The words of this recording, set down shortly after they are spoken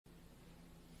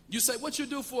You say, what you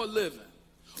do for a living?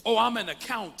 Oh, I'm an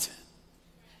accountant.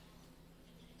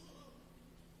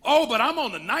 Oh, but I'm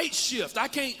on the night shift. I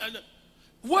can't.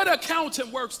 What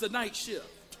accountant works the night shift?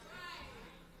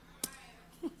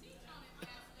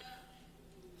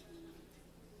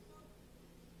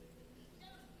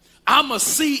 I'm a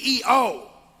CEO.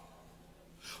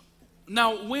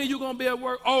 Now, when you going to be at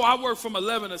work? Oh, I work from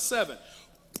 11 to 7.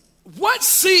 What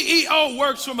CEO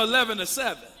works from 11 to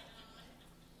 7?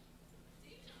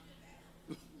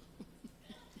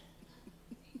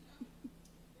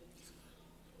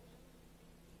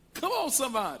 Come on,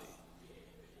 somebody.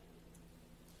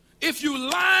 If you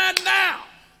lie now,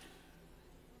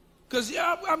 because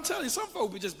yeah, I'm telling you, some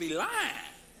folks would just be lying.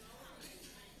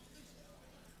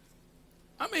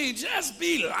 I mean, just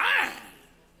be lying.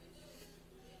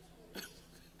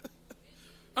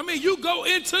 I mean, you go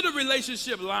into the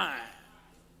relationship lying.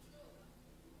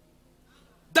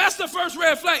 That's the first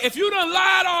red flag. If you done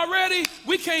lied already,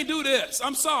 we can't do this.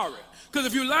 I'm sorry. Because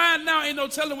if you lying now, ain't no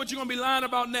telling what you're going to be lying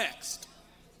about next.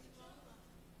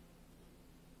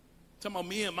 Talking about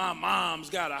me and my mom's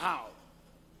got a house.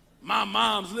 My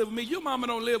mom's live with me. Your mama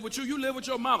don't live with you. You live with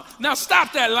your mama. Now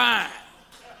stop that lying.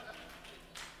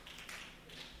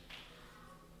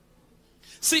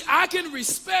 See, I can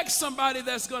respect somebody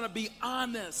that's going to be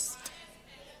honest.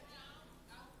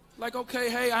 Like, okay,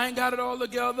 hey, I ain't got it all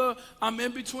together. I'm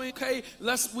in between. Okay,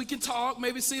 we can talk,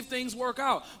 maybe see if things work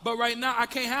out. But right now, I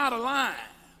can't have a line.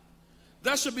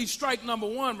 That should be strike number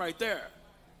one right there.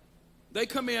 They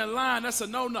come in line, that's a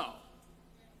no-no.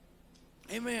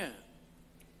 Amen.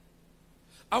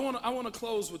 I want to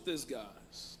close with this,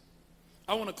 guys.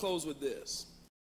 I want to close with this.